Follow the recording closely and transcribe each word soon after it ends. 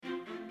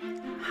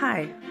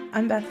Hi,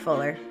 I'm Beth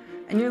Fuller,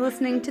 and you're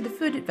listening to the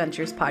Food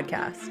Adventures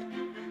podcast.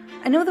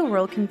 I know the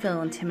world can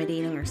feel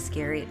intimidating or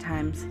scary at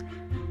times,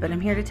 but I'm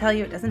here to tell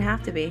you it doesn't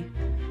have to be.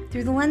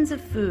 Through the lens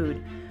of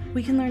food,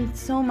 we can learn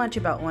so much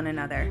about one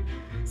another,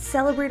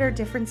 celebrate our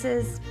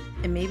differences,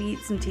 and maybe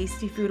eat some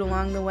tasty food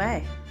along the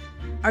way.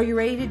 Are you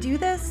ready to do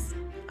this?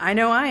 I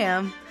know I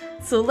am.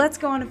 So let's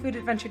go on a food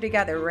adventure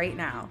together right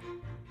now.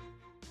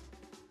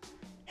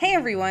 Hey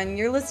everyone,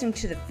 you're listening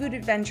to the Food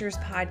Adventures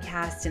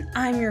podcast, and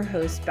I'm your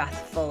host,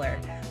 Beth Fuller.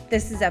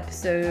 This is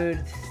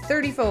episode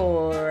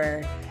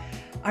 34.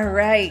 All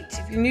right,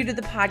 if you're new to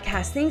the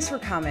podcast, thanks for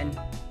coming.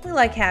 We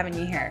like having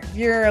you here. If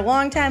you're a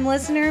longtime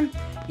listener,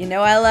 you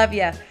know I love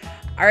you.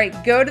 All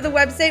right, go to the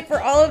website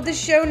for all of the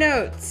show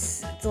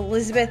notes. It's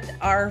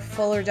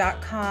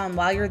elizabethrfuller.com.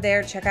 While you're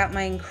there, check out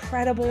my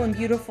incredible and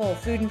beautiful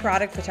food and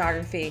product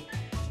photography.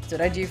 That's what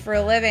I do for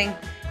a living.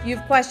 If you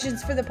have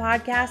questions for the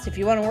podcast, if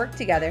you want to work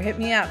together, hit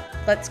me up.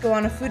 Let's go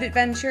on a food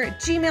adventure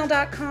at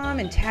gmail.com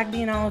and tag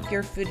me in all of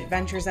your food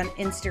adventures on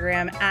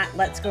Instagram at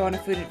Let's Go on a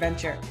Food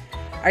Adventure.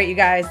 All right, you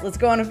guys, let's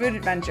go on a food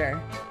adventure.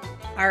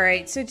 All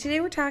right, so today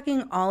we're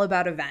talking all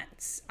about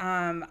events.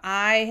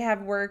 I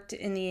have worked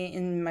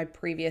in my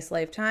previous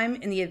lifetime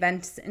in the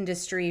events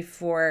industry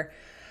for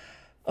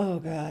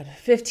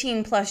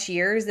 15 plus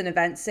years in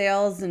event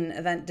sales and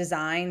event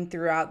design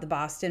throughout the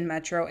Boston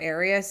metro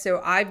area.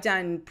 So I've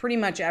done pretty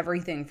much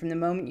everything from the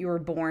moment you were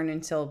born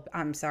until,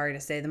 I'm sorry to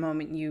say, the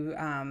moment you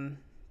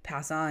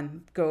pass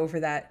on, go over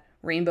that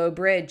rainbow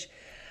bridge.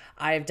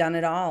 I've done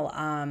it all.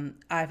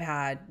 I've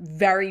had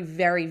very,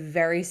 very,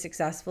 very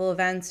successful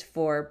events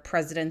for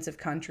presidents of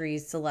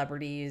countries,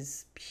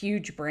 celebrities,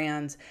 huge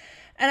brands.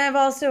 And I've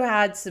also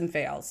had some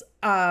fails,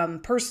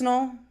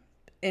 personal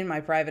in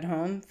my private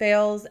home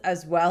fails,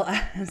 as well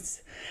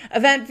as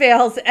event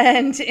fails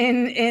and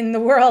in the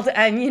world.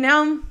 And, you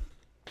know,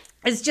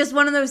 it's just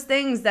one of those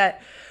things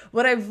that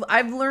what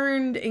I've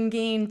learned and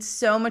gained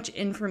so much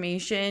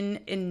information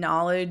and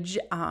knowledge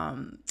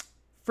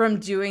from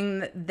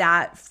doing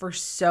that for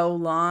so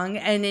long.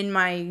 And in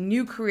my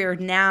new career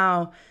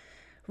now,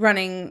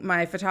 running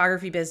my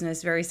photography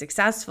business very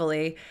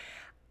successfully,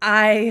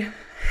 and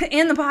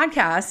the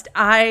podcast,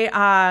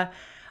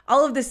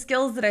 all of the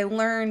skills that I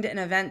learned in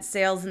event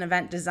sales and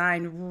event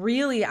design,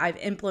 really I've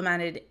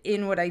implemented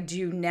in what I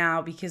do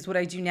now, because what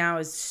I do now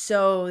is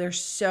there's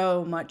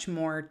so much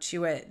more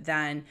to it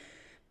than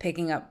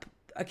picking up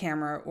a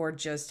camera or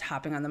just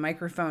hopping on the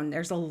microphone.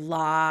 There's a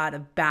lot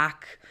of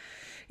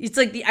it's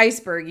like the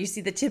iceberg. You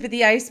see the tip of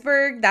the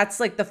iceberg,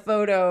 that's like the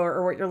photo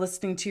or what you're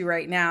listening to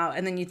right now.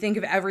 And then you think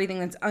of everything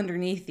that's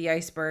underneath the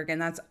iceberg,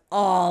 and that's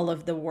all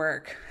of the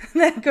work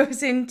that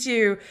goes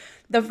into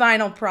the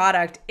final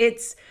product. I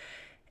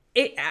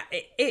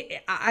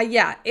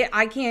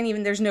can't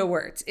even, there's no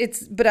words.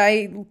 But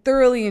I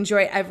thoroughly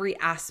enjoy every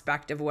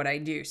aspect of what I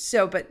do.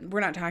 But we're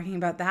not talking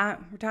about that.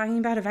 We're talking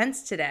about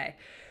events today.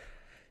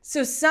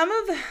 So some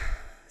of the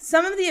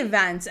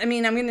events, I'm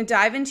going to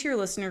dive into your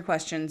listener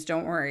questions,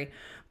 don't worry.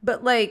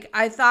 But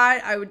I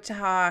thought I would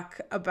talk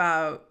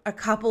about a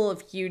couple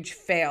of huge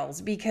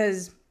fails,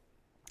 because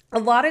a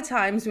lot of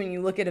times when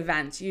you look at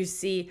events, you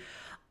see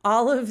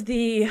all of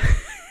the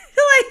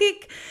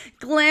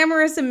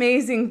glamorous,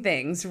 amazing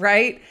things,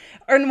 right?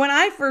 And when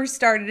I first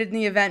started in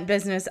the event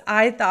business,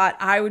 I thought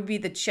I would be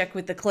the chick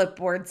with the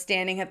clipboard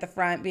standing at the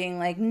front being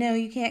like, no,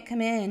 you can't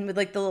come in, with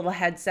the little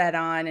headset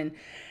on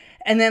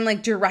and then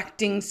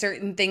directing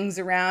certain things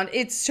around.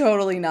 It's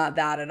totally not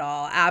that at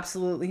all.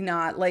 Absolutely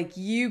not.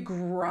 You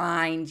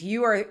grind.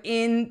 You are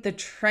in the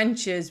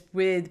trenches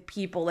with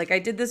people. I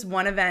did this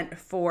one event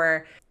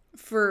for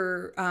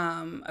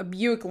a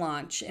Buick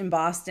launch in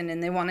Boston,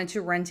 and they wanted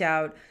to rent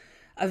out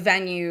a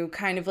venue,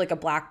 kind of like a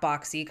black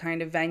boxy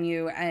kind of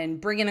venue,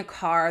 and bring in a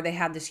car. They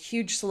had this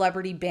huge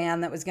celebrity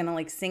band that was going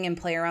to sing and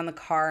play around the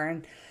car.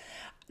 And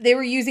they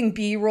were using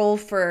B-roll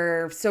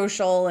for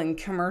social and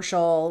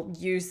commercial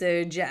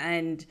usage.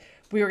 And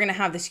we were going to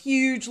have this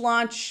huge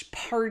launch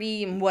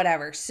party and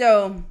whatever.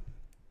 So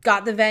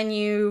got the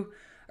venue,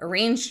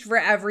 arranged for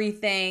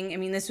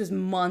everything. This was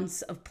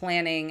months of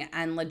planning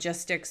and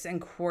logistics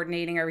and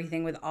coordinating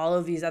everything with all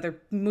of these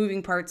other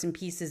moving parts and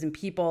pieces and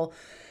people,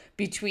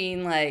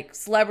 between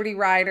celebrity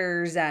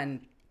riders and,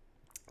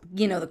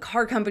 the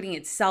car company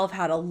itself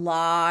had a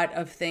lot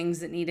of things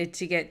that needed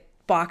to get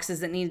boxes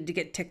that needed to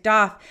get ticked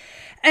off.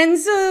 And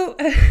so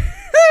it was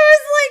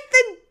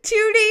the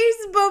 2 days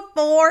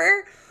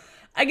before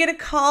I get a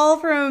call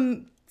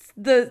from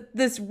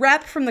this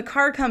rep from the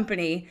car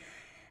company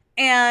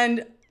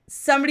and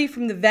somebody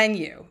from the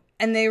venue.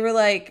 And they were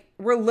like,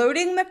 we're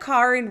loading the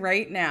car in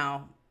right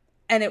now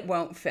and it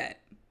won't fit.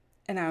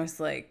 And I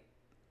was like,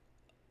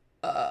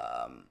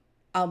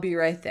 I'll be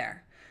right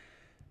there.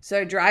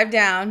 So I drive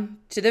down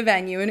to the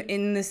venue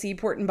in the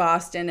Seaport in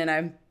Boston, and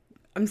I'm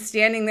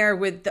standing there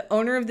with the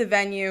owner of the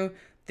venue,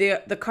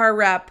 the car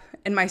rep,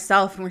 and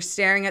myself, and we're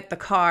staring at the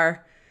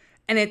car,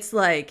 and it's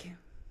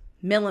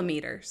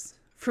millimeters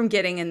from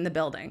getting in the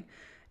building.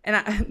 And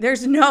I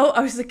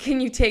was like,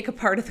 can you take a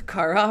part of the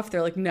car off?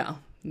 They're like, no,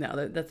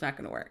 that's not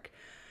going to work.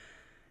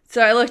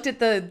 So I looked at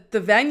the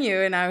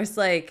venue and I was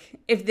like,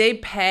 if they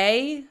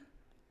pay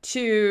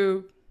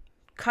to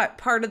cut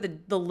part of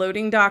the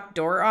loading dock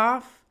door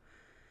off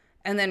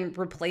and then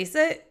replace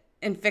it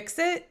and fix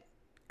it,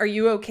 are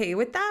you okay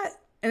with that?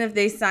 And if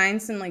they sign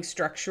some like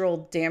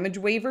structural damage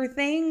waiver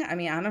thing, I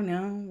mean, I don't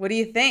know. What do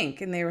you think?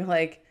 And they were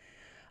like,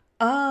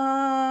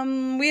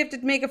 we have to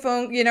make a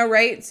phone,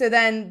 right? So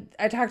then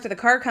I talked to the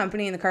car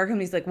company and the car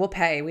company's like, we'll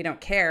pay. We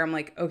don't care. I'm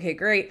like, okay,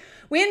 great.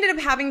 We ended up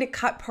having to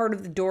cut part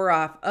of the door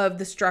off of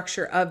the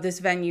structure of this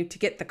venue to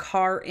get the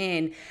car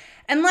in.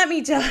 And let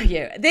me tell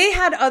you, they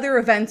had other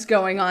events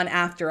going on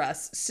after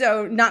us.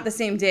 So not the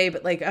same day,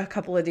 but like a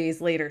couple of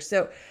days later.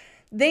 So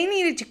they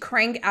needed to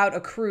crank out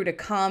a crew to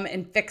come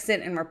and fix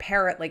it and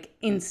repair it like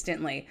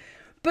instantly.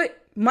 But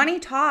money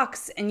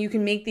talks and you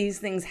can make these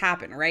things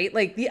happen, right?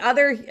 Like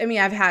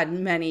I've had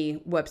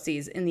many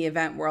whoopsies in the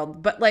event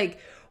world, but like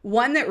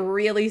one that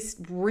really,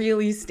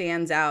 really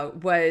stands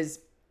out was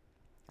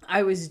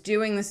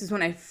this is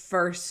when I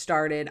first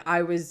started.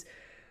 I was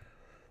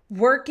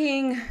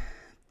working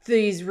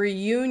these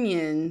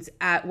reunions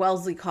at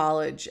Wellesley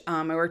College.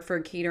 I worked for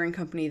a catering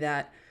company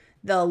that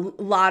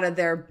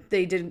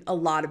they did a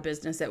lot of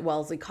business at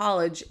Wellesley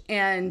College.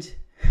 And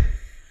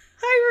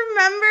I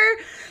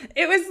remember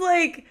it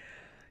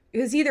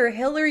was either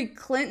Hillary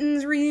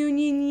Clinton's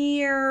reunion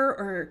year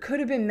or it could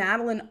have been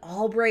Madeleine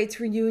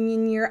Albright's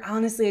reunion year.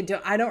 Honestly,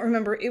 I don't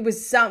remember. It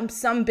was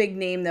some big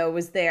name though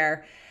was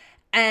there.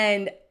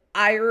 And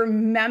I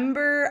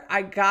remember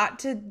I got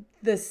to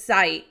the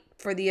site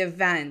for the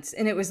events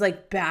and it was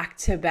like back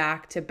to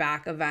back to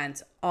back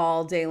events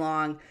all day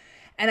long.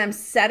 And I'm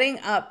setting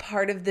up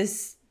part of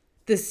this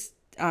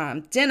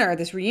dinner,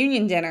 this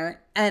reunion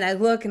dinner. And I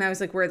look and I was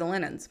like, where are the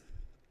linens?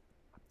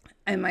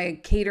 And my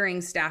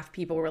catering staff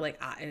people were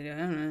like, I don't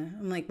know.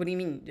 I'm like, what do you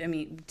mean? I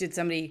mean,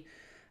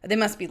 they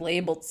must be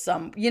labeled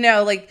some,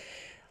 like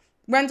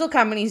rental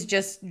companies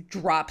just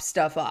drop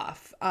stuff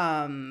off.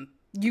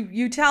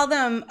 You tell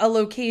them a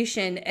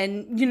location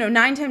and,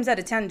 9 times out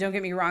of 10, don't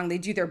get me wrong, they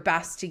do their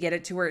best to get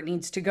it to where it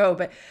needs to go.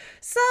 But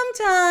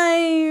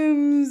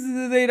sometimes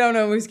they don't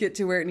always get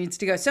to where it needs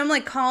to go. So I'm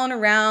like calling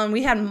around.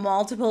 We had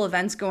multiple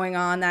events going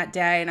on that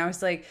day. And I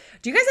was like,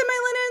 do you guys have my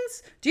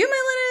linens? Do you have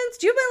my linens?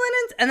 Do you have my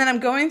linens? And then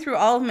I'm going through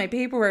all of my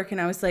paperwork and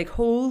I was like,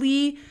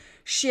 holy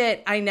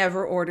shit, I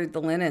never ordered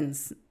the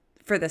linens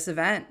for this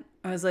event.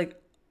 I was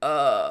like,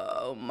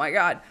 oh my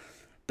God.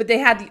 But they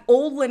had the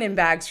old linen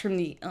bags from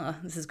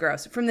this is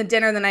gross, from the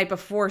dinner the night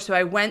before. So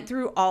I went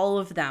through all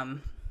of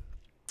them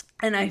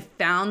and I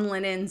found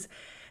linens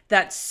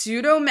that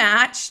pseudo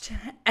matched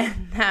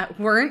and that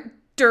weren't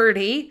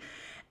dirty.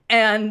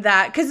 And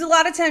that, because a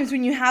lot of times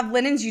when you have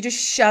linens, you just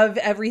shove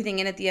everything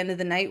in at the end of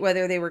the night,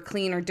 whether they were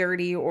clean or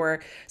dirty,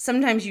 or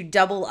sometimes you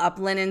double up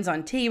linens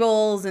on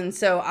tables. And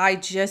so I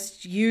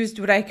just used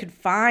what I could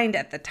find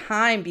at the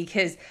time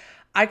because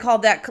I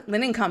called that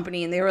linen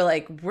company and they were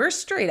like, we're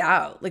straight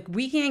out. Like,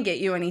 we can't get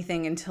you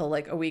anything until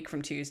like a week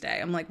from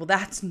Tuesday. I'm like, well,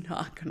 that's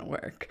not going to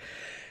work.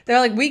 They're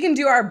like, we can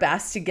do our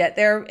best to get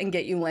there and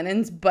get you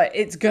linens, but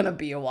it's going to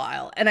be a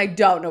while. And I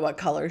don't know what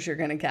colors you're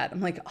going to get.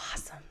 I'm like,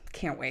 awesome.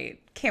 Can't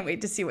wait. Can't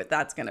wait to see what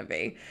that's going to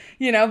be,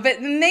 but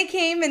then they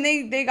came and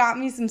they got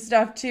me some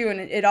stuff too. And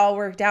it all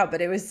worked out,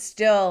 but it was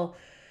still,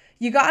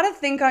 you got to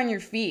think on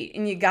your feet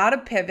and you got to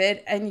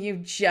pivot and you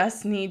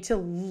just need to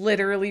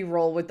literally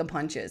roll with the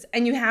punches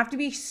and you have to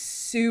be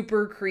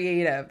super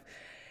creative.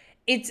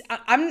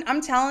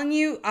 I'm telling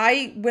you,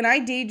 when I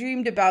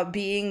daydreamed about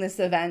being this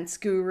events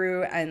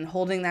guru and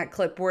holding that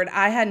clipboard,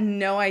 I had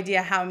no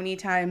idea how many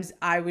times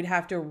I would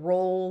have to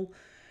roll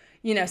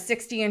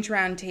 60-inch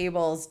round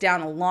tables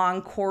down a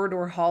long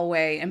corridor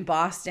hallway in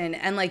Boston.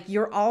 And like,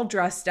 you're all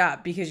dressed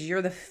up because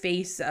you're the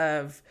face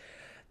of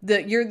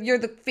you're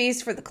the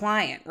face for the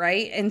client,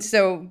 right? And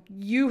so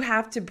you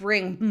have to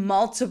bring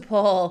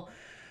multiple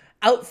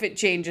outfit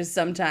changes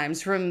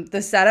sometimes, from the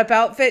setup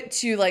outfit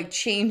to like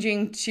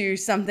changing to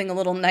something a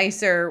little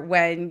nicer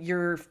when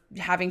you're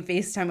having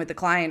FaceTime with the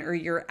client or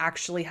you're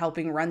actually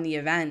helping run the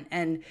event.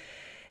 And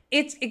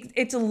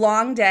it's a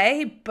long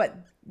day, but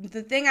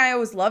the thing I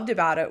always loved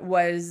about it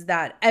was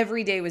that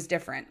every day was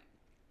different.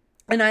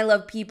 And I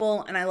love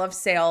people and I love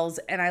sales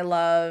and I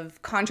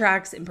love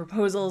contracts and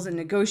proposals and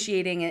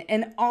negotiating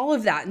and all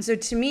of that. And so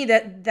to me,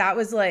 that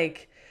was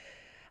like,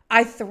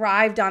 I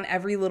thrived on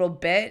every little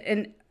bit.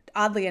 And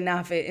oddly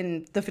enough,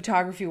 in the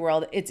photography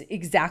world, it's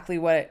exactly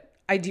what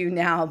I do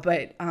now,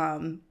 but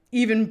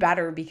even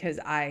better because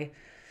I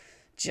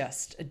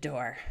just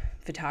adore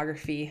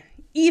photography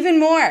even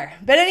more.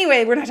 But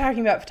anyway, we're not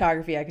talking about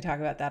photography. I could talk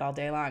about that all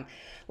day long.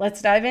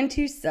 Let's dive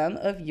into some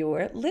of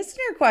your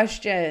listener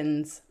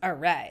questions. All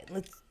right,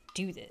 let's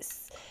do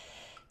this.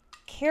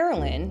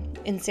 Carolyn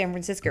in San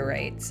Francisco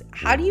writes,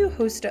 how do you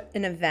host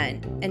an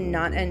event and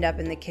not end up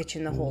in the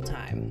kitchen the whole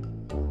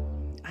time?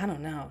 I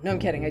don't know. No, I'm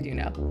kidding. I do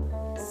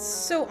know.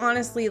 So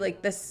honestly,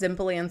 like the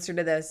simple answer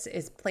to this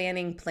is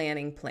planning.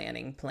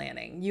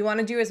 You want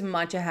to do as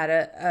much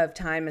ahead of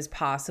time as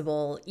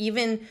possible.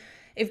 Even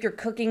If you're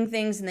cooking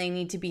things and they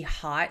need to be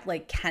hot,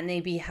 like can they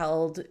be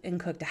held and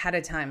cooked ahead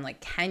of time?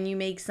 Like can you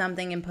make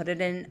something and put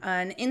it in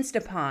an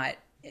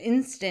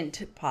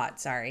instant pot,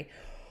 sorry,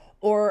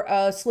 or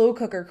a slow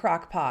cooker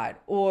crock pot,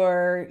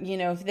 or,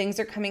 if things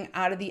are coming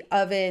out of the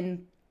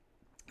oven,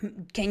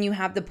 can you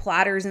have the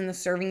platters and the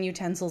serving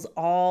utensils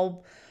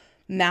all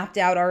mapped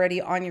out already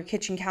on your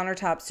kitchen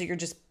countertop, so you're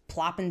just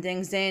plopping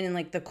things in, and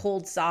like the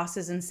cold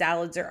sauces and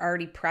salads are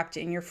already prepped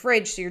in your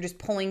fridge, so you're just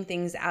pulling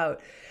things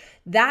out.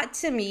 That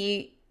to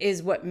me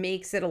is what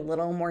makes it a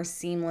little more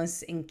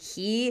seamless and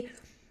key.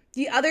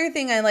 The other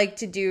thing I like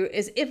to do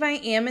is if I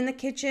am in the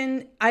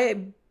kitchen,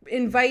 I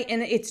invite,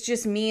 and it's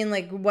just me and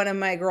like one of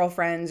my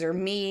girlfriends, or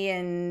me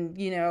and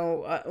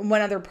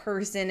one other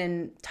person,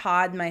 and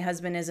Todd, my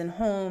husband, isn't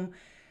home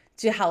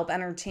to help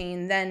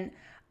entertain, then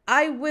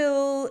I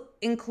will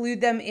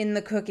include them in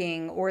the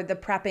cooking or the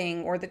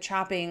prepping or the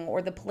chopping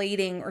or the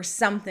plating or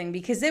something,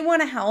 because they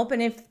want to help.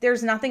 And if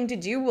there's nothing to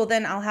do, well,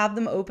 then I'll have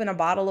them open a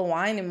bottle of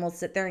wine and we'll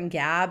sit there and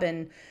gab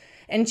and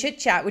chit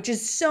chat, which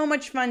is so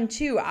much fun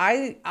too.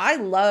 I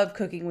love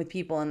cooking with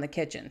people in the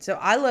kitchen. So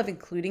I love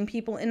including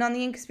people in on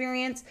the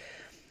experience.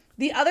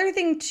 The other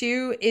thing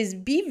too is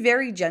be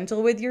very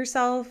gentle with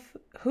yourself.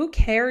 Who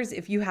cares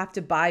if you have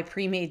to buy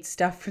pre-made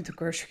stuff from the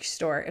grocery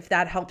store? If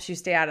that helps you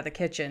stay out of the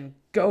kitchen,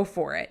 go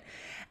for it.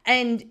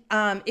 And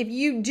if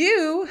you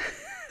do,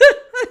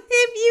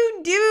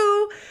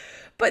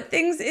 put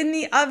things in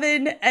the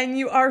oven and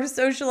you are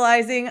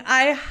socializing,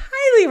 I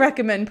highly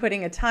recommend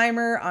putting a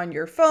timer on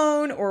your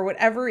phone or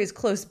whatever is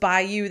close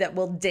by you that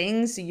will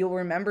ding, so you'll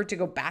remember to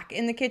go back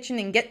in the kitchen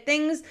and get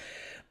things.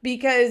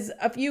 Because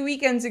a few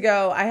weekends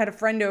ago, I had a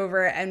friend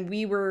over and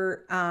we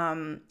were,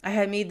 I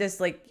had made this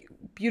like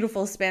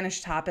beautiful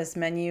Spanish tapas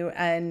menu,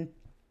 and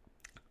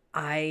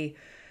I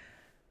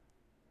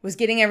was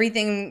getting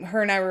everything,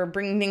 her and I were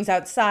bringing things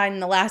outside,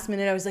 and the last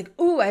minute I was like,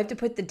 ooh, I have to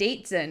put the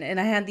dates in. And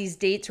I had these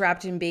dates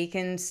wrapped in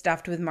bacon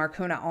stuffed with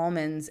Marcona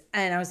almonds.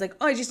 And I was like,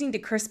 oh, I just need to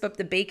crisp up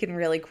the bacon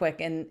really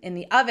quick in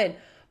the oven.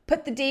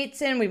 Put the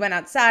dates in. We went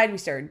outside. We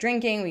started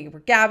drinking. We were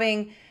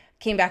gabbing.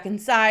 Came back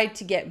inside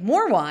to get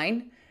more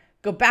wine.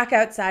 Go back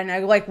outside. And I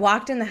like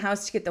walked in the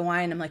house to get the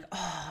wine. I'm like,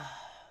 oh,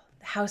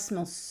 the house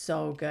smells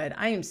so good.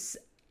 I am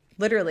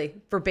literally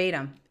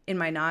verbatim in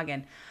my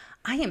noggin.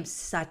 I am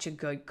such a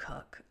good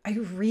cook. I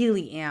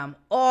really am.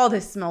 Oh,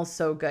 this smells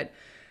so good.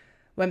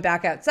 Went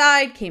back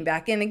outside, came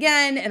back in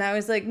again, and I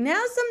was like,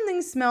 now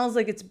something smells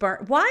like it's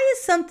burnt. Why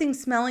is something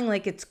smelling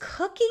like it's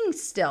cooking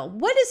still?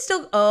 What is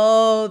still?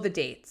 Oh, the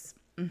dates.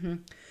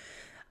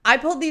 I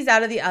pulled these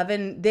out of the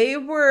oven. They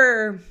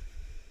were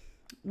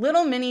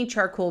little mini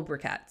charcoal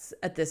briquettes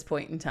at this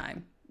point in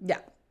time. Yeah.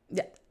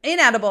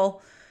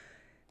 Inedible.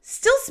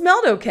 Still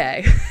smelled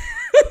okay.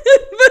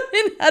 But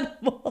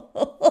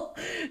inedible.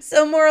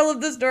 So moral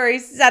of the story,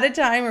 set a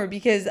timer,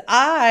 because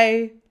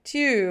I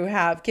too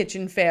have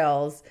kitchen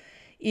fails.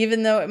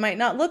 Even though it might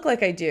not look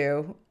like I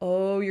do.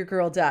 Oh, your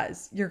girl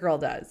does. Your girl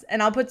does.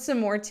 And I'll put some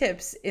more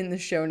tips in the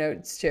show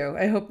notes too.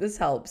 I hope this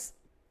helps.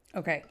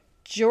 Okay.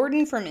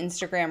 Jordan from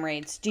Instagram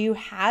writes, do you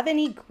have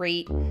any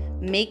great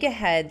make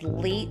ahead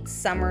late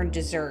summer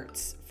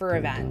desserts for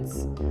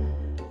events?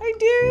 I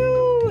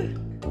do.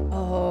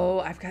 Oh,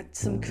 I've got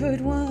some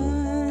good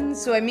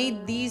ones. So I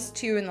made these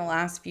two in the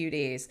last few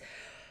days.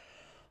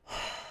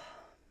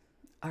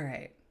 All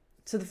right.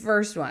 So the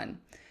first one,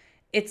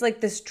 it's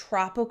like this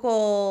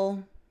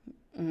tropical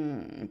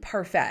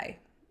parfait,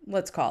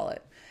 let's call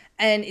it.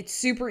 And it's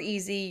super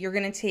easy. You're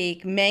going to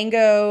take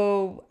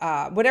mango,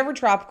 whatever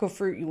tropical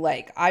fruit you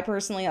like. I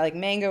personally like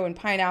mango and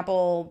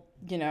pineapple,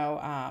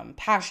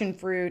 passion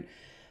fruit.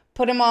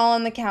 Put them all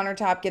on the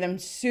countertop. Get them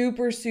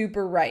super,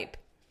 super ripe.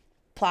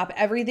 Plop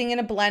everything in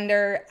a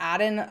blender.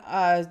 Add in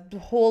a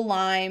whole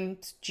lime,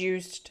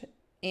 juiced,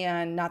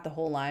 and not the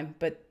whole lime,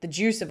 but the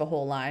juice of a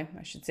whole lime.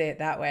 I should say it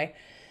that way.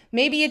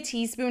 Maybe a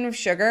teaspoon of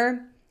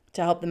sugar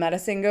to help the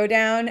medicine go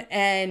down,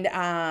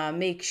 and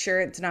make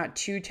sure it's not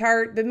too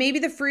tart, but maybe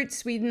the fruit's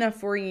sweet enough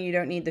for you. You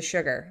don't need the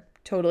sugar.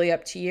 Totally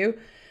up to you.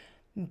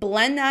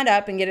 Blend that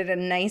up and get it a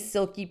nice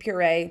silky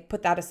puree.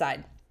 Put that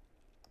aside.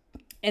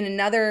 In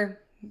a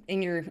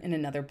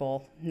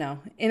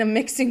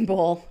mixing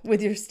bowl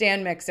with your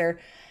stand mixer,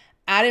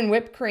 add in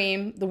whipped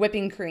cream, the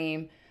whipping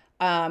cream,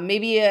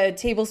 maybe a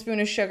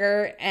tablespoon of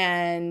sugar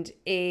and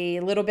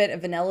a little bit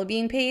of vanilla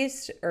bean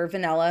paste or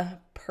vanilla.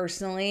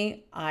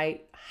 Personally,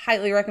 I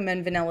highly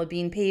recommend vanilla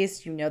bean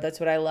paste. That's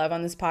what I love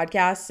on this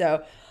podcast.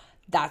 So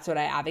that's what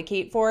I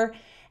advocate for.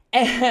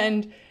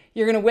 And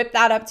you're going to whip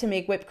that up to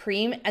make whipped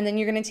cream. And then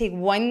you're going to take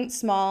one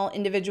small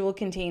individual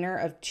container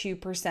of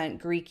 2%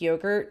 Greek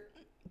yogurt,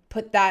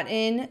 put that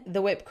in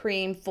the whipped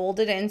cream, fold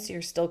it in so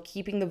you're still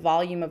keeping the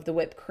volume of the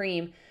whipped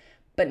cream.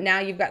 But now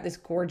you've got this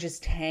gorgeous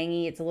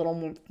tangy, it's a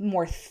little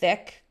more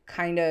thick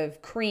kind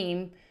of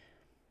cream.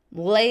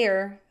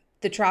 Layer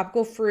the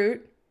tropical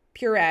fruit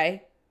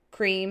puree,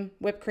 cream,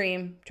 whipped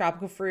cream,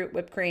 tropical fruit,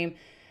 whipped cream.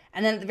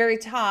 And then at the very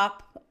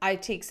top, I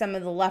take some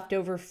of the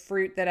leftover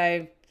fruit that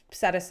I've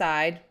set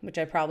aside, which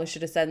I probably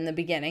should have said in the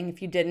beginning.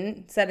 If you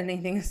didn't set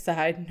anything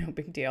aside, no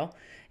big deal.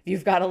 If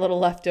you've got a little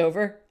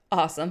leftover,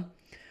 Awesome.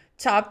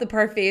 Top the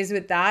parfaits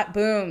with that.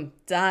 Boom.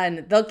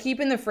 Done. They'll keep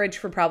in the fridge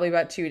for probably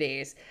about 2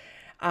 days.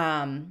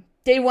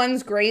 Day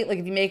one's great. Like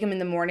if you make them in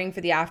the morning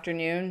for the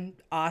afternoon,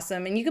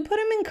 awesome. And you can put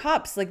them in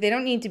cups. Like they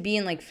don't need to be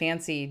in like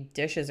fancy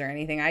dishes or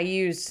anything. I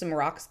used some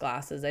rocks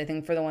glasses, I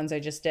think, for the ones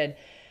I just did.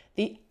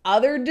 The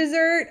other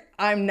dessert,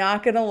 I'm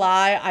not going to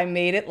lie, I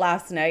made it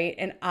last night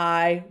and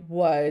I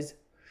was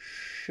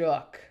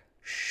shook.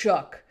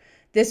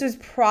 This was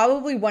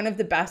probably one of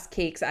the best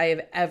cakes I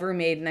have ever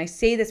made. And I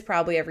say this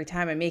probably every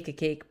time I make a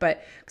cake,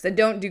 but because I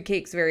don't do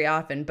cakes very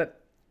often, but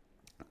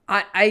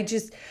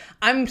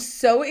I'm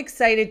so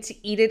excited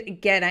to eat it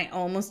again. I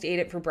almost ate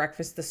it for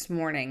breakfast this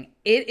morning.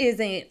 It is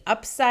an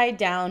upside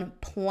down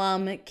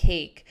plum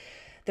cake.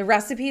 The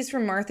recipe's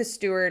from Martha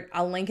Stewart.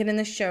 I'll link it in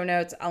the show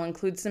notes. I'll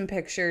include some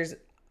pictures.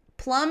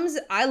 Plums,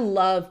 I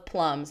love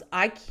plums.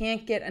 I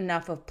can't get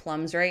enough of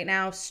plums right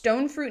now.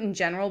 Stone fruit in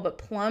general, but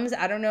plums,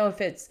 I don't know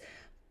if it's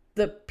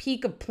the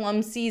peak of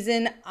plum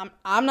season.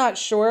 I'm not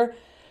sure.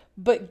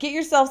 But get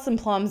yourself some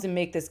plums and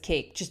make this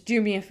cake. Just do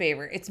me a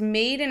favor. It's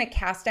made in a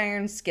cast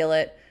iron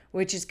skillet,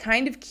 which is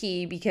kind of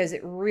key because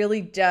it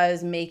really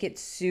does make it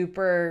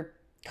super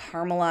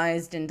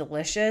caramelized and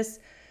delicious.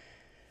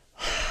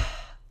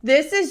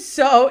 It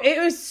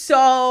was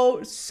so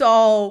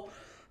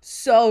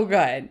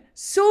good.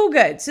 So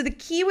good. So the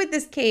key with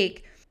this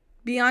cake,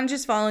 beyond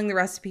just following the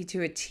recipe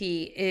to a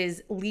T,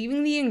 is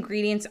leaving the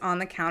ingredients on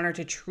the counter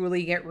to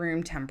truly get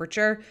room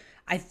temperature,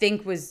 I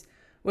think was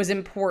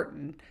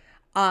important.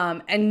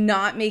 And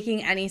not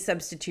making any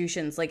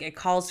substitutions. Like it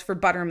calls for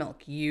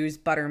buttermilk, use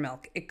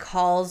buttermilk. It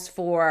calls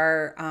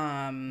for,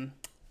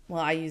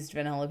 I used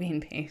vanilla bean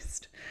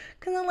paste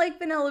because I like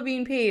vanilla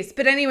bean paste.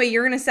 But anyway,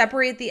 you're going to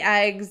separate the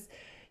eggs.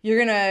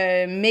 You're going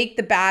to make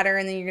the batter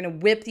and then you're going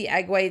to whip the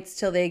egg whites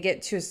till they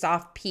get to a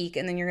soft peak.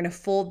 And then you're going to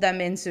fold them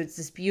in. So it's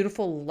this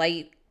beautiful,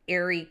 light,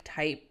 airy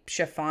type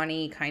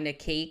chiffon-y kind of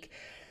cake.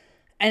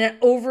 And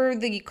over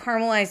the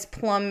caramelized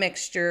plum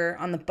mixture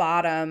on the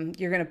bottom,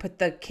 you're going to put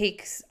the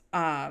cake's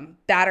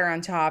batter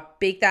on top,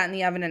 bake that in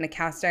the oven in a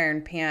cast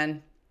iron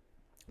pan,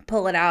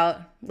 pull it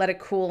out, let it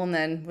cool, and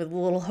then with a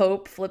little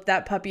hope, flip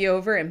that puppy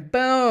over and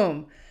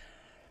boom.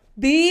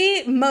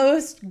 The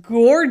most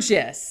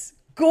gorgeous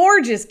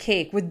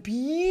cake with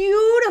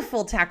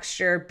beautiful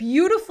texture,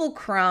 beautiful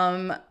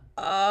crumb.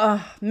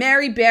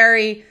 Mary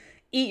Berry,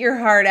 eat your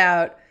heart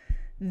out.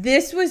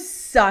 This was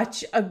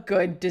such a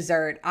good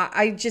dessert.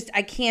 I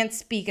can't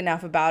speak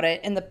enough about it.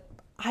 And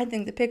I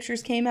think the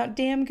pictures came out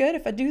damn good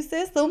if I do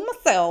say so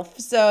myself.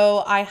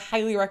 So I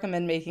highly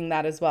recommend making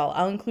that as well.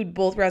 I'll include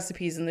both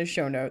recipes in the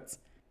show notes.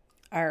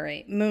 All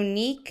right.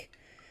 Monique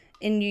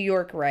in New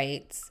York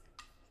writes,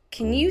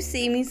 can you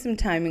save me some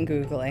time in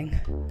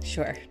Googling?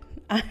 Sure.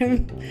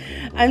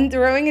 I'm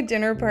throwing a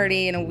dinner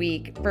party in a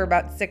week for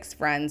about 6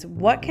 friends.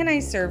 What can I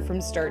serve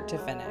from start to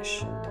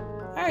finish?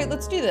 All right,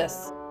 let's do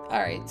this. All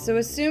right. So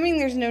assuming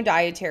there's no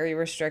dietary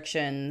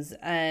restrictions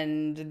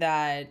and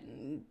that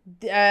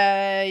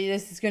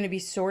this is going to be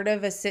sort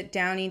of a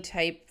sit-downy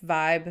type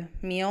vibe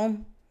meal,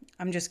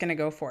 I'm just going to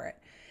go for it.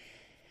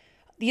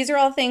 These are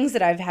all things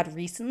that I've had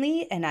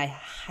recently and I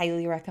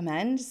highly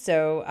recommend.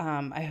 So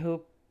I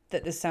hope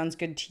that this sounds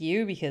good to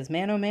you because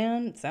man, oh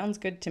man, it sounds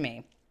good to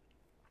me.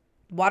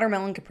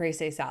 Watermelon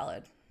caprese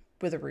salad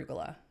with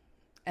arugula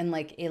and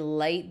like a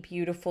light,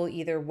 beautiful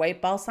either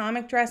white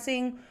balsamic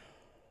dressing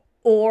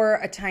or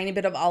a tiny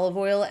bit of olive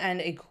oil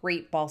and a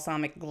great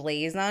balsamic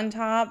glaze on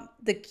top.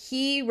 The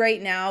key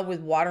right now with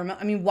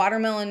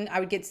watermelon,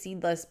 I would get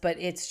seedless, but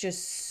it's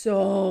just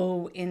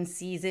so in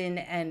season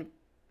and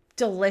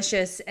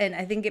delicious. And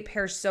I think it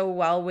pairs so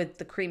well with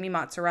the creamy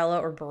mozzarella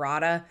or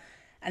burrata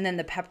and then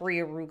the peppery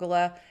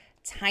arugula.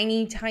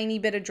 Tiny, tiny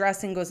bit of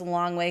dressing goes a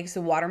long way. So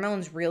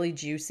watermelon's really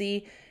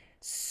juicy.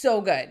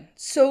 So good.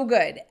 So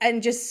good.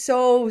 And just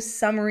so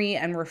summery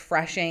and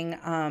refreshing.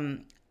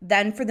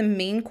 Then for the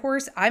main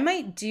course, I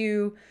might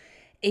do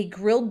a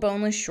grilled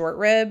boneless short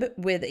rib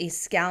with a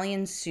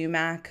scallion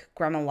sumac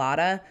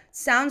gremolata.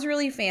 Sounds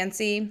really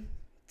fancy,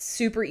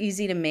 super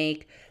easy to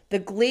make. The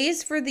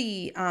glaze for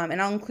the,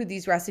 and I'll include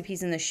these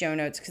recipes in the show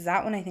notes because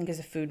that one I think is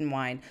a Food and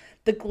Wine.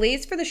 The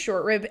glaze for the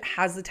short rib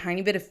has a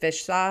tiny bit of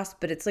fish sauce,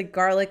 but it's like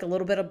garlic, a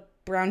little bit of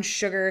brown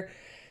sugar.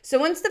 So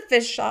once the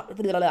fish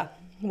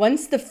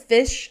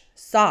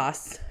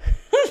sauce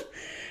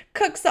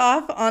cooks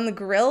off on the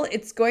grill,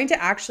 it's going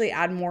to actually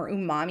add more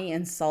umami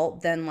and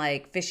salt than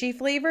like fishy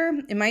flavor.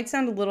 It might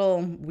sound a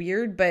little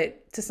weird,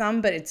 but to some,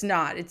 but it's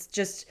not. It's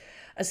just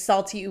a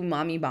salty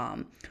umami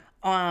bomb.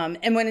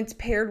 And when it's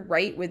paired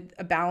right with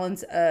a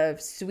balance of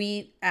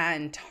sweet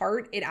and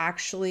tart, it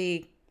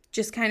actually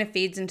just kind of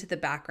fades into the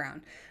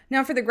background.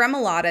 Now for the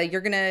gremolata,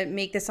 you're going to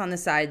make this on the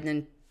side and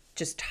then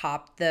just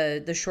top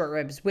the short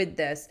ribs with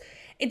this.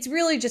 It's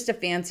really just a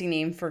fancy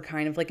name for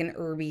kind of like an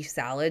herby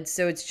salad.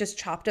 So it's just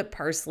chopped up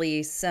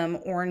parsley, some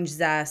orange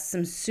zest,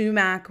 some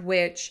sumac,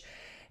 which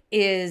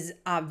is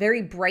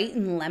very bright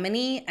and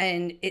lemony.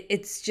 And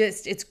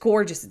it's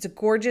gorgeous. It's a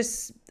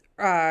gorgeous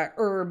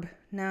herb.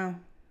 No,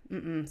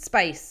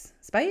 spice,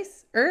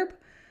 herb.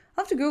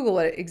 I'll have to Google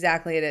what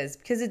exactly it is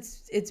because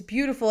it's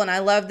beautiful, and I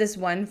love this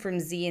one from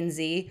Z and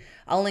Z.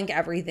 I'll link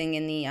everything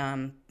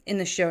in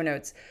the show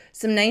notes.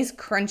 Some nice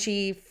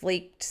crunchy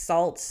flaked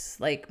salt,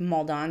 like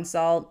Maldon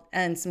salt,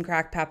 and some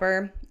cracked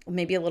pepper,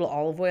 maybe a little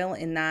olive oil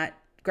in that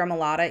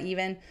gremolata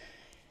even.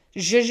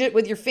 Zhuzh it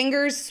with your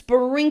fingers,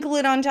 sprinkle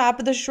it on top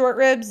of the short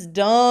ribs,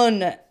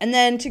 done. And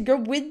then to go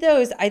with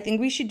those, I think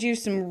we should do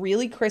some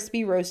really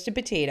crispy roasted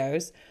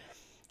potatoes.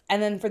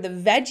 And then for the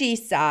veggie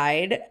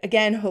side,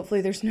 again, hopefully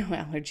there's no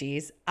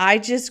allergies. I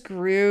just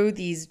grew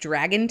these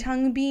dragon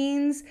tongue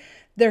beans.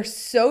 They're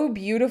so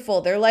beautiful.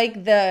 They're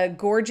like the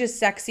gorgeous,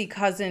 sexy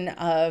cousin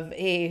of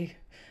a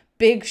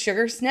big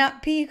sugar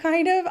snap pea,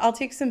 kind of. I'll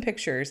take some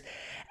pictures.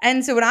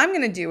 And so what I'm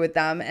going to do with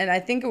them, and I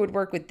think it would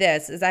work with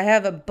this, is I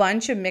have a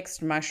bunch of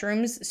mixed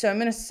mushrooms. So I'm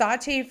going to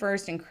saute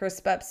first and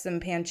crisp up some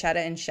pancetta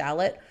and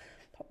shallot.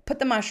 Put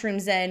the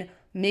mushrooms in.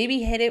 Maybe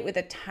hit it with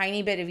a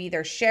tiny bit of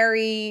either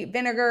sherry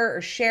vinegar or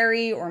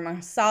sherry or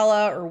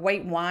masala or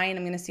white wine.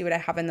 I'm going to see what I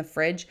have in the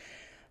fridge.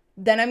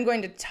 Then I'm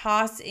going to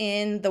toss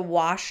in the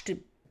washed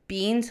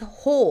beans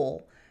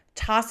whole,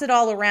 toss it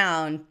all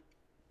around,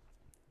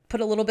 put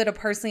a little bit of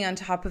parsley on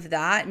top of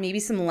that, maybe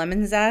some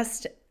lemon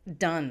zest,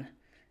 done.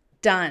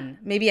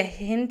 Maybe a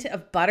hint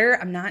of butter.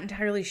 I'm not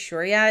entirely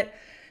sure yet.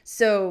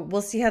 So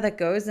we'll see how that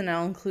goes, and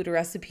I'll include a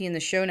recipe in the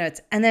show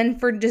notes. And then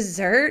for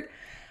dessert,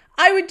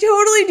 I would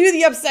totally do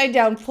the upside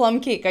down plum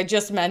cake I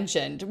just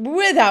mentioned,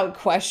 without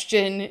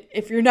question.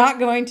 If you're not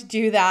going to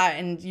do that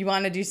and you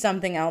want to do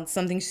something else,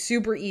 something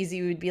super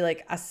easy would be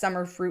like a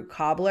summer fruit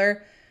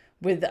cobbler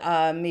with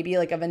maybe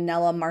like a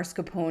vanilla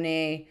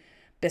mascarpone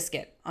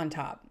biscuit on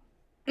top.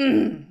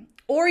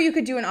 Or you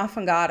could do an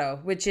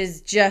affogato, which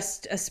is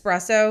just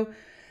espresso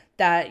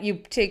that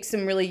you take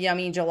some really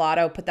yummy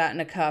gelato, put that in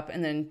a cup,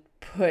 and then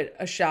put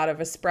a shot of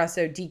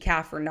espresso,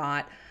 decaf or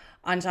not,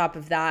 on top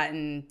of that,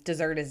 and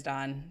dessert is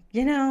done.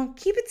 You know,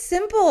 keep it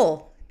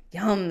simple.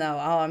 Yum, though.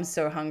 Oh, I'm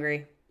so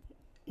hungry.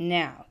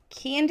 Now,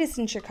 Candace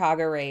in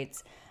Chicago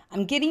writes,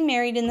 I'm getting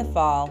married in the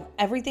fall.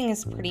 Everything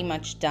is pretty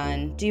much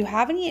done. Do you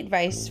have any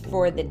advice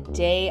for the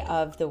day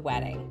of the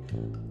wedding?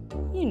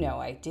 You know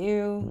I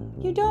do.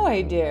 You know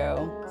I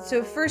do.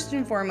 So first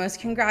and foremost,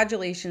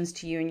 congratulations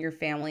to you and your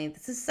family.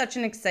 This is such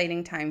an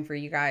exciting time for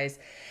you guys,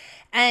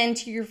 and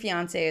to your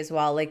fiance as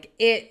well.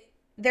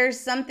 There's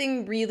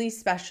something really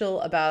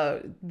special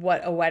about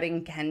what a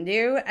wedding can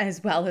do,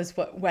 as well as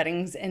what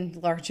weddings and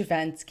large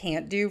events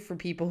can't do for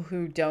people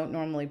who don't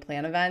normally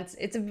plan events.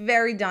 It's a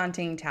very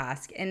daunting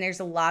task, and there's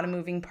a lot of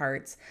moving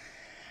parts.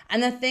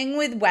 And the thing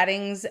with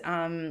weddings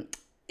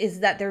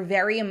is that they're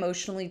very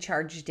emotionally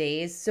charged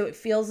days, so it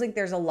feels like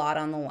there's a lot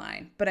on the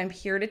line. But I'm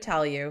here to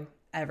tell you,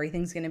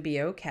 everything's going to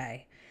be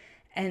okay,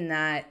 and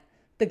that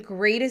the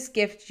greatest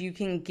gift you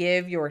can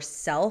give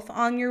yourself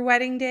on your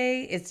wedding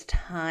day is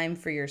time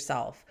for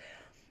yourself.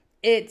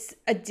 It's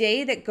a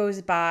day that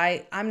goes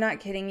by, I'm not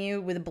kidding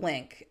you, with a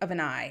blink of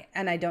an eye.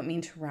 And I don't mean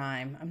to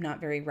rhyme. I'm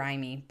not very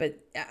rhymey, but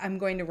I'm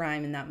going to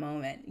rhyme in that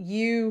moment.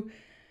 You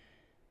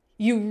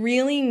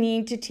really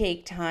need to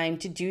take time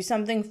to do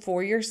something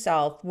for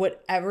yourself,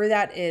 whatever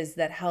that is,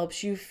 that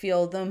helps you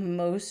feel the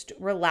most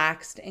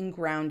relaxed and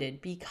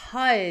grounded.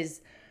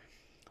 Because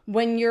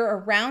when you're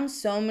around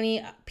so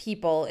many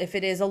people, if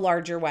it is a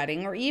larger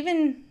wedding or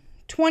even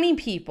 20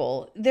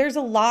 people, there's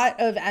a lot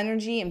of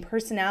energy and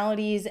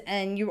personalities,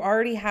 and you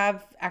already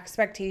have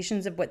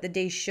expectations of what the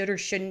day should or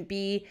shouldn't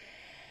be.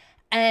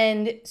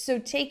 And so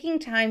taking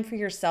time for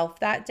yourself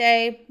that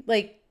day,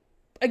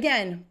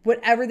 again,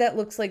 whatever that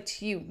looks like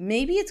to you.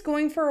 Maybe it's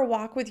going for a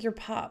walk with your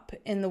pup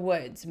in the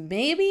woods.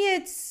 Maybe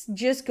it's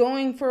just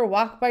going for a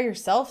walk by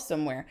yourself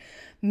somewhere.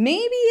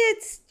 Maybe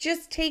it's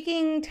just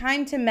taking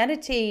time to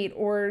meditate,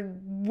 or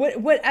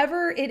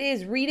whatever it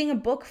is, reading a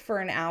book for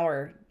an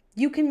hour.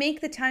 You can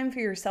make the time for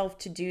yourself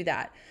to do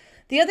that.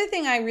 The other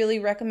thing I really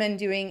recommend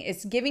doing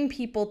is giving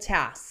people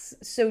tasks.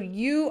 So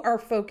you are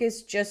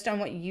focused just on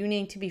what you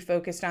need to be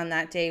focused on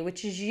that day,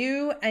 which is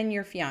you and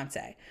your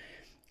fiance.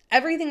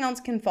 Everything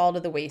else can fall to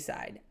the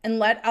wayside, and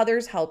let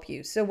others help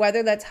you. So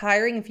whether that's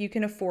hiring, if you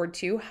can afford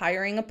to,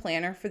 hiring a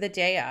planner for the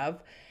day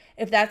of.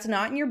 If that's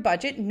not in your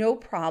budget, no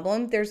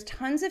problem. There's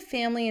tons of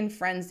family and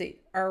friends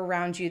that are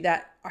around you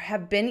that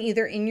have been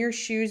either in your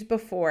shoes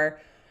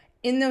before,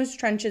 in those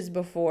trenches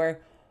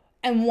before,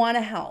 and want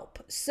to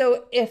help.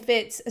 So if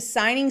it's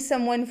assigning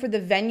someone for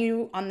the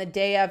venue on the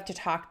day of to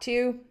talk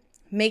to,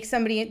 make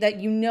somebody that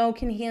you know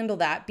can handle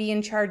that, be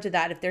in charge of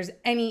that. If there's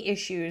any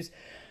issues,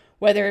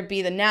 whether it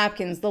be the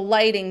napkins, the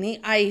lighting, the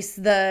ice,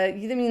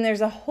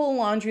 there's a whole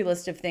laundry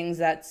list of things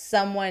that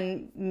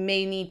someone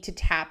may need to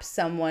tap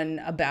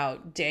someone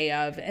about day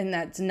of, and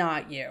that's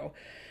not you.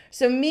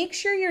 So make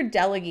sure you're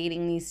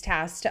delegating these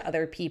tasks to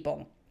other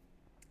people.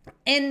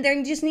 And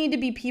there just need to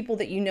be people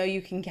that you know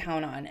you can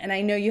count on. And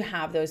I know you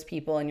have those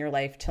people in your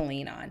life to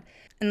lean on.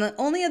 And the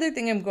only other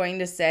thing I'm going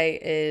to say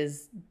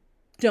is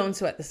don't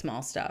sweat the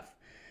small stuff.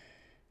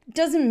 It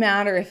doesn't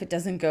matter if it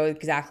doesn't go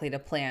exactly to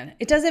plan.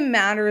 It doesn't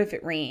matter if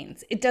it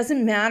rains. It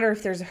doesn't matter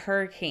if there's a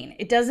hurricane.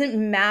 It doesn't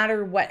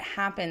matter what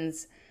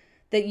happens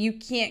that you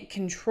can't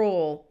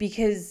control,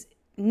 because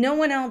no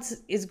one else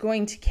is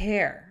going to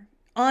care.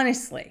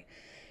 Honestly,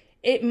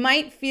 it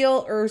might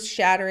feel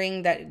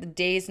earth-shattering that the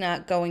day's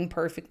not going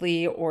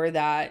perfectly, or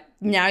that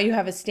now you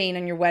have a stain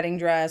on your wedding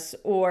dress,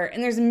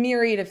 and there's a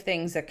myriad of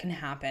things that can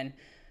happen.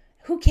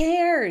 Who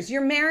cares?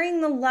 You're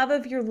marrying the love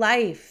of your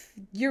life.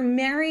 You're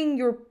marrying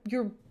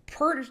your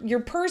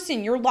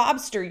person, your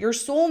lobster, your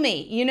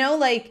soulmate,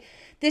 like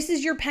this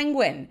is your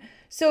penguin.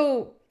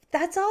 So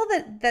that's all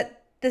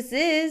that this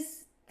is.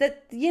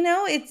 That,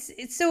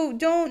 it's so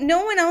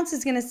no one else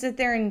is going to sit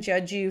there and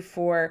judge you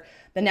for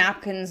the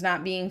napkins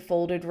not being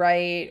folded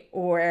right,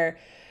 or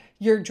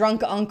your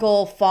drunk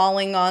uncle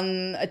falling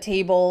on a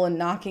table and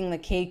knocking the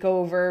cake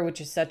over,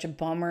 which is such a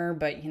bummer,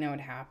 but it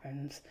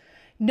happens.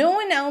 No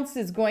one else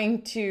is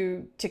going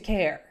to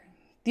care.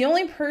 The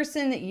only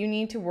person that you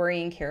need to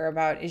worry and care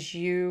about is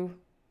you,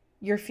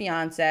 your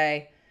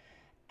fiance.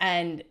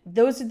 And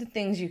those are the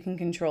things you can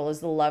control,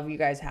 is the love you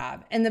guys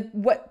have. And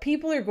what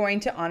people are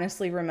going to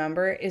honestly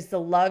remember is the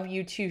love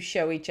you two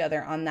show each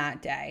other on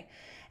that day.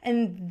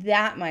 And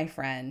that, my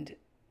friend,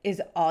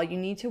 is all you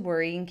need to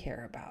worry and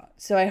care about.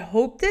 So I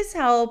hope this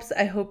helps.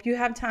 I hope you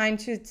have time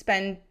to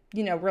spend,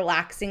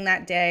 relaxing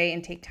that day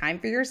and take time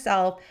for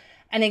yourself.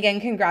 And again,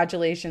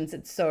 congratulations.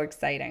 It's so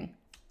exciting.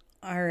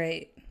 All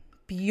right.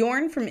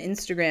 Bjorn from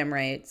Instagram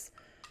writes,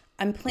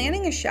 I'm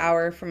planning a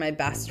shower for my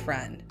best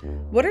friend.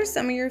 What are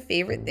some of your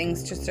favorite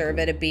things to serve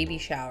at a baby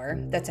shower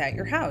that's at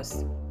your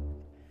house?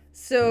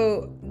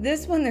 So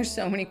this one, there's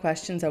so many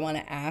questions I want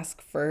to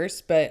ask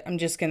first, but I'm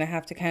just going to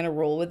have to kind of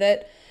roll with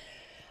it.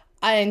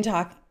 I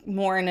talk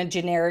more in a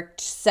generic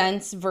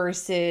sense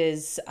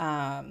versus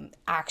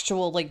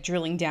actual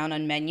drilling down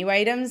on menu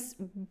items.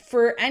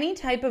 For any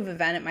type of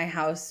event at my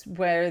house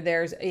where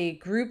there's a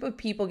group of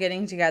people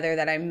getting together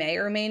that I may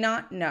or may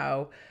not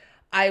know,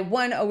 I,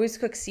 one, always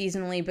cook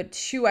seasonally, but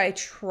two, I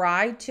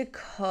try to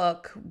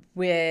cook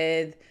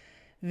with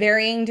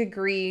varying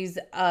degrees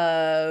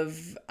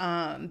of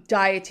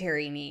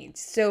dietary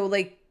needs. So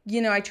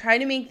I try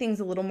to make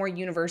things a little more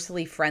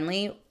universally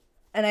friendly.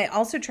 And I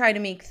also try to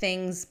make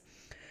things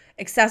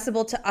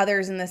accessible to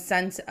others in the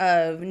sense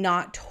of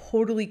not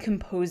totally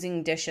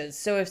composing dishes.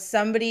 So if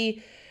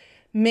somebody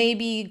may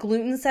be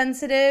gluten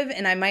sensitive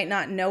and I might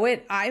not know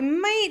it, I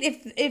might,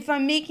 if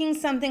I'm making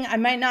something, I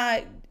might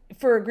not,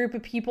 for a group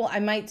of people, I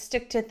might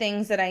stick to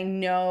things that I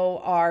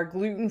know are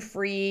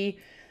gluten-free,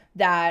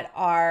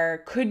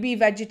 that could be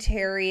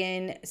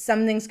vegetarian.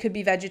 Some things could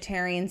be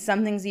vegetarian.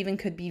 Some things even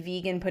could be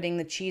vegan, putting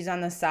the cheese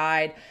on the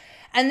side.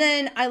 And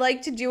then I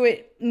like to do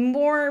it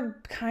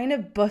more kind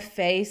of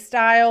buffet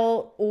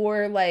style,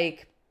 or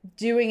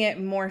doing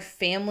it more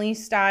family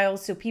style,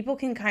 so people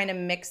can kind of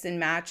mix and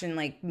match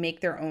and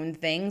make their own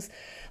things.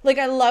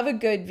 I love a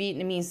good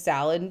Vietnamese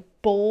salad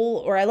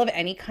bowl, or I love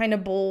any kind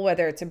of bowl,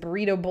 whether it's a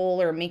burrito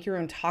bowl or make your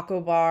own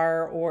taco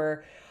bar,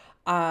 or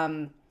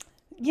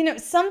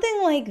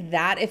something like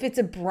that. If it's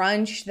a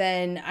brunch,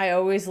 then I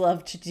always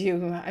love to do,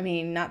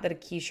 not that a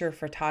quiche or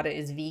frittata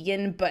is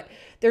vegan, but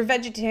they're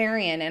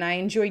vegetarian, and I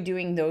enjoy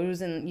doing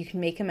those, and you can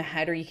make them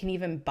ahead, or you can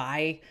even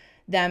buy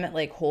them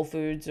at Whole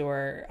Foods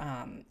or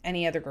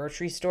any other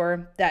grocery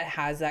store that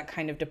has that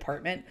kind of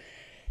department.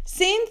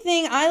 Same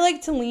thing, I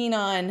like to lean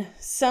on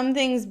some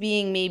things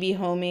being maybe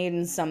homemade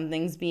and some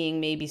things being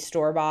maybe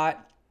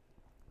store-bought,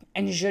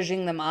 and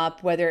zhuzhing them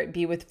up, whether it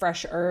be with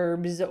fresh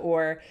herbs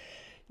or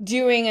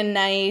doing a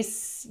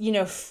nice,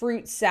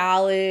 fruit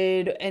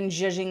salad and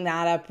zhuzhing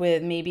that up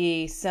with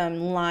maybe some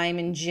lime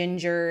and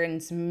ginger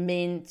and some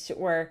mint,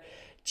 or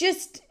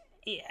just,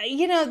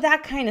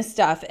 that kind of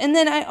stuff. And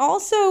then I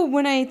also,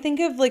 when I think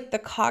of the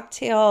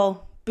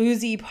cocktail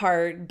boozy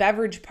part,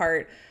 beverage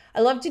part,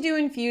 I love to do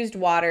infused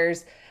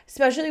waters,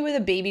 especially with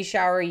a baby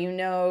shower.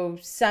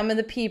 Some of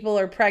the people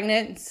are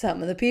pregnant,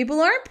 some of the people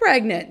aren't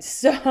pregnant.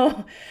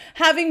 So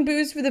having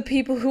booze for the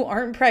people who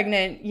aren't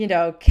pregnant,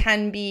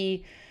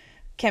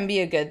 can be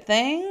a good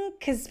thing,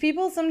 because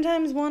people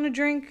sometimes want to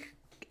drink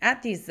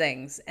at these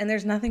things, and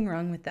there's nothing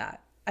wrong with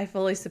that. I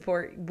fully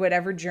support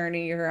whatever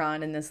journey you're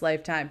on in this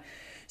lifetime.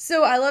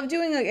 So I love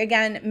doing,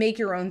 again, make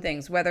your own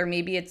things, whether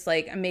maybe it's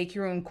a make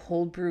your own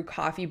cold brew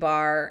coffee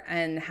bar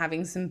and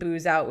having some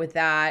booze out with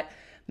that,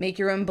 make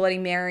your own Bloody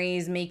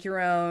Marys, make your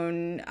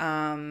own,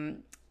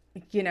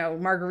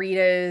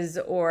 margaritas,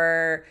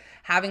 or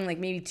having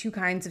maybe two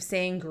kinds of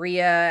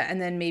sangria,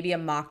 and then maybe a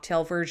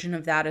mocktail version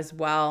of that as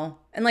well.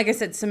 And like I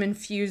said, some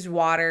infused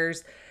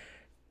waters,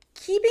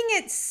 keeping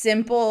it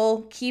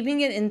simple,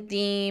 keeping it in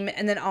theme,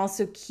 and then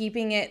also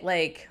keeping it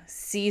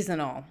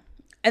seasonal.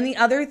 And the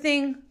other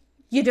thing,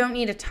 you don't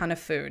need a ton of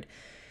food.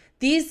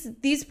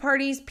 These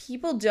parties,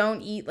 people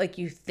don't eat like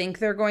you think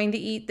they're going to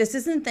eat. This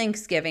isn't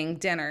Thanksgiving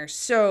dinner.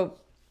 So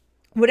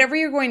whatever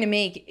you're going to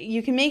make,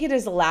 you can make it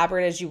as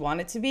elaborate as you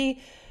want it to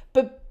be.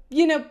 But,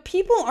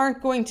 people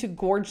aren't going to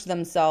gorge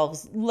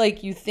themselves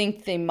like you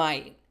think they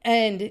might.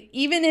 And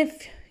even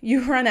if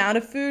you run out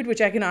of food,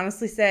 which I can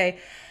honestly say,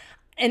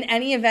 in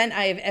any event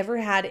I have ever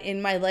had in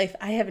my life,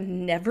 I have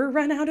never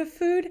run out of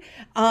food.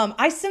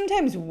 I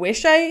sometimes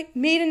wish I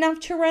made enough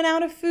to run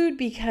out of food,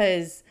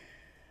 because,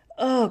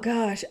 oh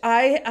gosh,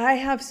 I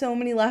have so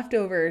many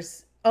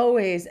leftovers.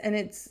 always. And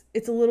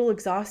it's a little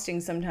exhausting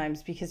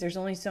sometimes because there's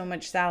only so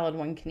much salad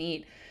one can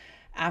eat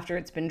after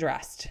it's been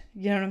dressed.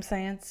 You know what I'm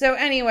saying? So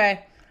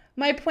anyway,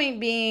 my point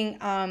being,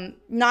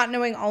 not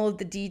knowing all of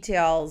the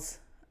details,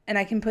 and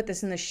I can put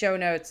this in the show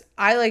notes,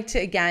 I like to,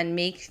 again,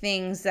 make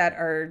things that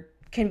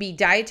can be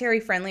dietary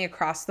friendly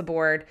across the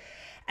board,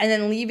 and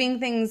then leaving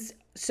things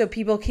so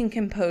people can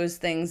compose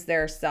things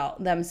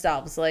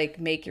themselves, like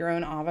make your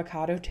own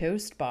avocado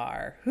toast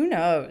bar. Who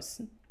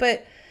knows?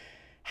 But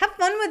have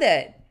fun with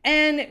it.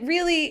 And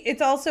really,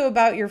 it's also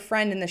about your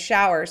friend in the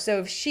shower. So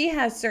if she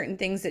has certain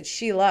things that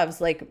she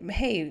loves, like,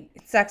 hey,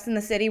 Sex in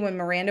the City, when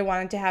Miranda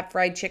wanted to have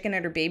fried chicken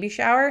at her baby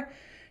shower,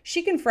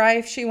 she can fry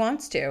if she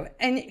wants to.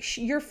 And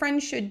your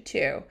friend should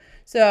too.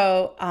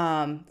 So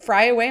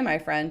fry away, my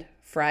friend.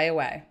 Fry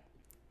away.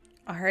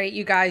 All right,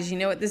 you guys, you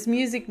know what this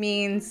music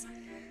means.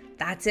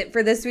 That's it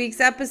for this week's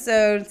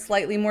episode.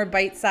 Slightly more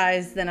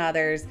bite-sized than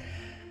others.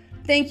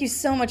 Thank you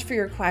so much for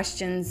your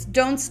questions.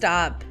 Don't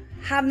stop.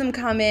 Have them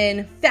come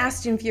in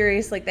fast and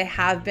furious like they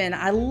have been.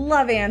 I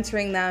love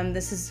answering them.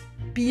 This is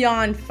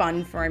beyond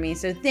fun for me.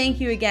 So thank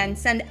you again.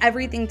 Send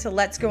everything to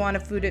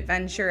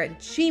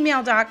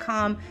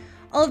letsgoonfoodadventure@gmail.com.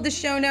 All of the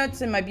show notes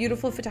and my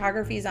beautiful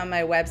photography is on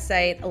my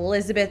website,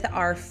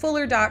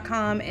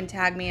 elizabethrfuller.com, and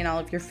tag me in all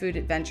of your food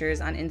adventures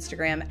on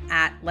Instagram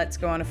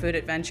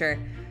 @letsgoonfoodadventure.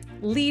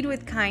 Lead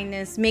with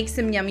kindness. Make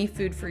some yummy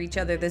food for each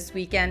other this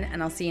weekend,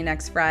 and I'll see you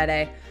next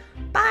Friday.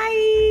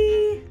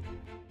 Bye!